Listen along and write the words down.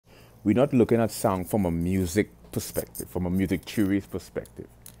we're not looking at sound from a music perspective, from a music theory perspective.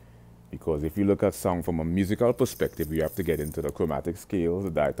 Because if you look at sound from a musical perspective, you have to get into the chromatic scales, the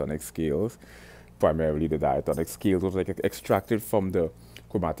diatonic scales, primarily the diatonic scales, which are like extracted from the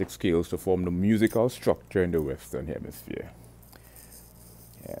chromatic scales to form the musical structure in the Western Hemisphere.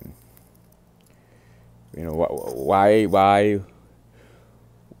 And you know, why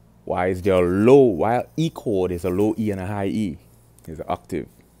is there a low, why E chord is a low E and a high E? It's an octave.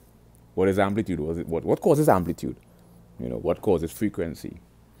 What is amplitude? What causes amplitude? You know, what causes frequency?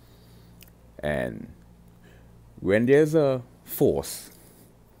 And when there's a force,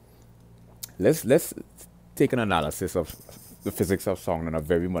 let's take an analysis of the physics of sound on a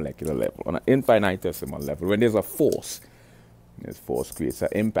very molecular level, on an infinitesimal level. When there's a force, this force creates an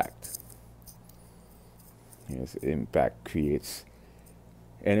impact. Yes, impact creates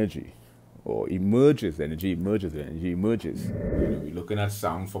energy, or emerges energy, emerges energy, emerges. You know, we're looking at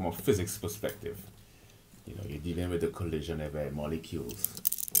sound from a physics perspective. You know, you're dealing with the collision of air molecules.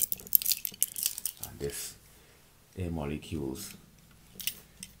 And this air molecules,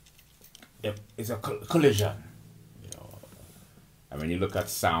 it's a collision. You know, and when you look at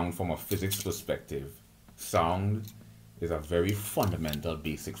sound from a physics perspective, sound is a very fundamental,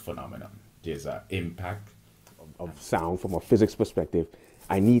 basic phenomenon. There's an impact of sound from a physics perspective.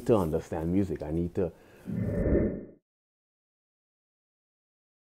 I need to understand music. I need to